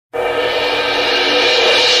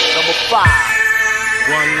5.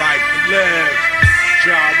 One life to live.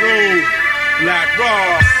 Ja Rule, Black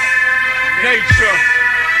Rock, Nature.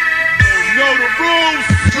 Know the rules.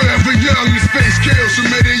 Forever young, this face kills, so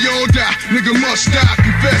may they all die. Nigga must die,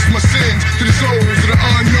 confess my sins to the souls of the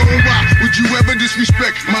unknown. Why would you ever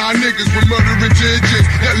disrespect my niggas with murdering digits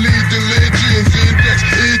that lead to legends? Index,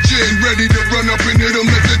 itching, ready to run up and hit them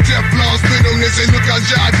as a Teflon spit on this. Say, look how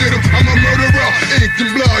Ja did him. I'm a murderer, ink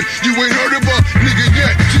and blood. You ain't heard of a nigga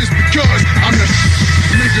yet, just because I'm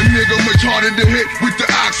the nigga much harder to hit with the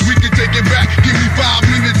ox. We can take it back. Give me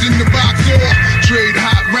 5 minutes in the box or trade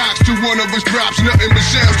hot rocks to one of us drops, nothing but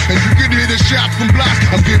shells. And you can hear the shots from blocks.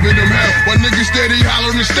 I'm giving them hell. While niggas steady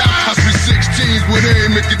hollering to stop. I spit 16s with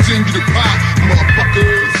aim and continue to pop,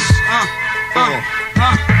 motherfuckers.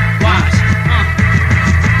 Watch.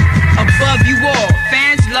 Above you all,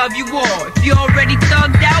 fans love you all. If you already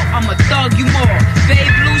thugged out, I'ma thug you more. Babe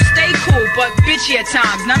Blue, stay cool, but bitchy at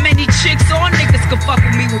times. Not many chicks or niggas can fuck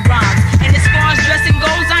with me with rhymes. And as far as dressing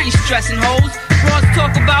goes, I ain't stressing hoes. Bros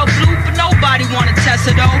talk about blue, but nobody wanna test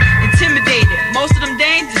her though. Intimidated, most of them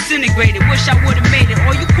dames disintegrated. Wish I would've made it.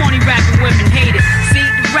 All you corny rapping women hate it. See,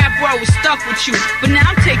 the rap world was stuck with you, but now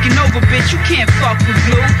I'm taking over, bitch. You can't fuck with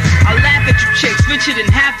blue. I laugh at you chicks, richer than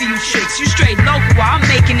half of you chicks. You straight local while I'm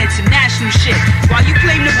making international shit. While you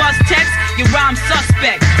claim to bust text, your rhyme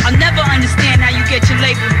suspect. I'll never understand how you get your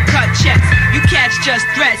label to cut checks. You catch just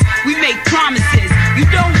threats, we make promises. You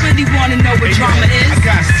don't really wanna know what drama is. I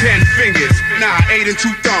got 10 fingers, 8 and 2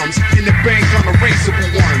 thumbs. In the bank, unerasable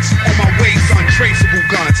ones. On my waist, untraceable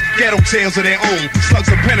guns. Ghetto tales of their own. Slugs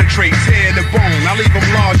will penetrate, tear the bone. I leave them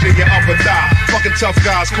large in your upper thigh. Fucking tough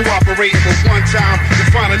guys cooperating with one time to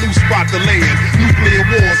find a new spot to lay in. Nuclear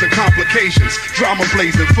wars and complications. Drama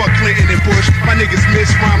blazing, fuck Clinton and Bush. My niggas miss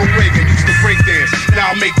Ronald Reagan. Used to break dance.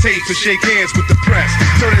 Now I make tapes and shake hands with the press.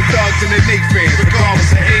 Turning thugs into Nate fans.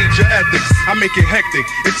 Regardless of age or ethics, I make it hectic.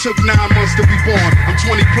 It took 9 months to be born. I'm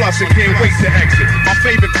 20 plus and can't wait to exit. My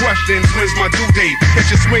favorite question is when's my due date?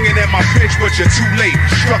 Catch you swinging at my pitch, but you're too late.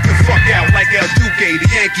 Struck the fuck out like El Duque, the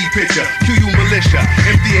Yankee pitcher. QU militia,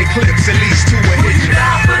 emptying clips, at least 2 will hit you. Would you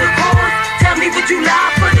lie for the cause? Tell me, would you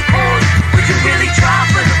lie for the cause? Would you really try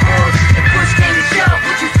for the cause? If push came to shove,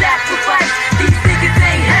 would you sacrifice? These niggas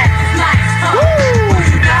ain't half as nice, huh? Would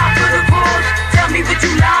you die for the cause? Tell me, would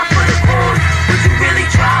you lie for the cause? Would you really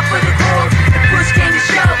try for the cause? If push came to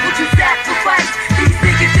shove, would you sacrifice? These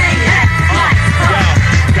niggas ain't half as nice, huh?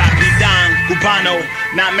 Got me down, Cubano.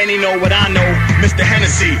 Not many know what I know. Mr.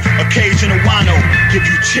 Hennessy, occasional wino. Give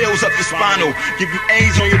you chills up your spinal. Give you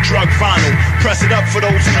A's on your drug vinyl. Press it up for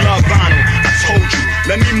those who love vinyl. I told you,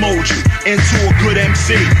 let me mold you into a good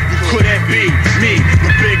MC. You couldn't be me,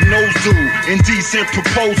 the big nose dude. Indecent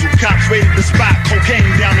proposal. Cops raided the spot, cocaine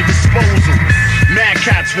down to disposal. Mad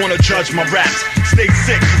cats wanna judge my raps. Stay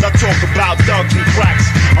sick cause I talk about thugs and cracks.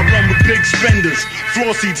 I run with big spenders.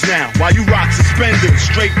 Floor seats now, while you rock suspenders.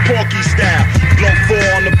 Straight Porky style. Blow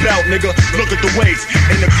 4 on the belt, nigga. Look at the waist.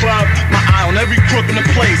 In the club, my eye on every crook in the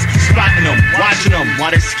place. Spotting them, watching them,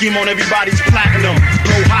 while they scheme on everybody's platinum.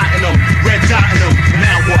 Blow hot in them, red dotting them.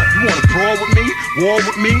 Now what? You wanna brawl with me? War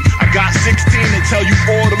with me? I got 16 to tell you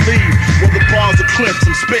all to leave. Well, the bars are clips,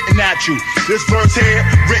 I'm spitting at you. This verse here,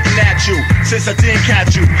 written at you. Since I didn't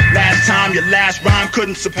catch you last time, your last rhyme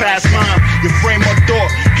couldn't surpass mine. Your frame of thought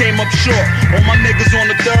came up short. All my niggas on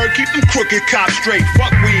the third, keep them crooked cops straight.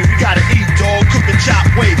 Fuck weed, we gotta eat, dog. Cook and chop,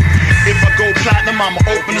 wait. If I go platinum, I'ma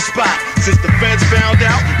open the spot. Since the feds found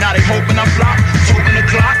out, now they hoping I flop. Token the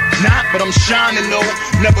clock, not, but I'm shining though.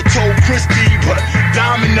 Never told Christy, but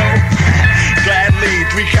Domino. Gladly,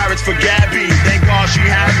 3 carats for Gabby. Thank God she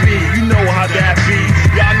had me, you know how that be.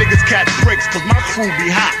 Y'all niggas catch bricks, cause my crew be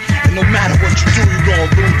hot. And no matter what you do, you gon'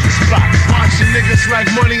 lose your spot. Watching niggas like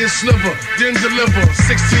money and sliver, then deliver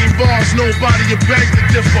 16 bars, nobody you beg to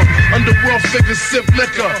differ. Underworld figures sip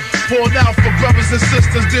liquor, poured out for brothers and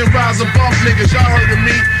sisters, then rise above niggas. Y'all heard of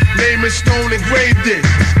me, name is stone engraved it.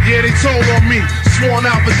 Yeah, they told on me, sworn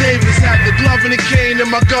affidavits, had the glove and the cane in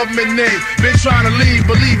my government name. Been trying to leave,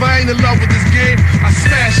 believe I ain't in love with this game. I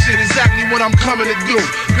smash shit, exactly what I'm coming to do.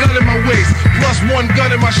 Gun in my waist, plus 1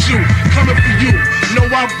 gun in my shoe, coming for you. Know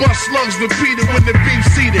I bust slugs repeated when the beef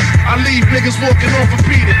seated. I leave niggas walking off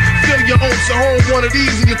repeated. Fill your oats and hold one of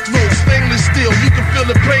these in your throat. Stainless steel, you can feel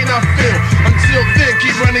the pain I feel. Until then,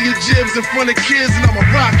 keep running your jibs in front of kids, and I'ma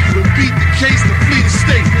rock you and beat the case to flee the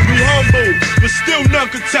state. We humble, but still none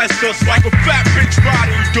could test us. Like a fat bitch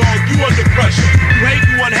spotting you, dog. You under pressure. You hate,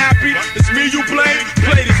 you unhappy. It's me you blame.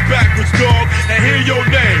 Play this backwards, dog, and hear your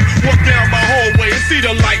name. Walk down my hallway and see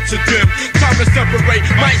the lights are dim. Time to separate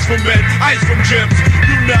mice from men, ice from gyms.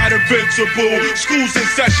 You not invincible. School's in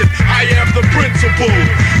session. I am the principal.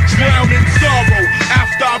 Drown in sorrow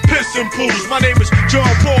after I piss in pools. My name is John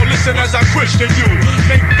Paul. Listen as I Christian you.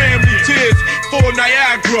 Make family tears for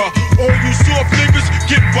Niagara. All you soft niggas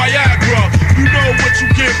get Viagra. You know what you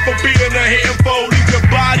get for being a hitting foe. Leave your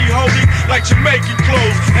body holy like Jamaican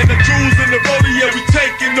clothes. And the jewels in the rollie, yeah, we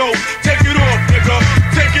taking those. Take it off, nigga.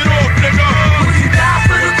 Take it off, nigga. Would you die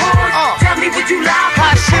for the cause? Tell me, would you lie for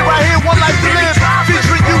Hot the shit cause? right here, one life to live.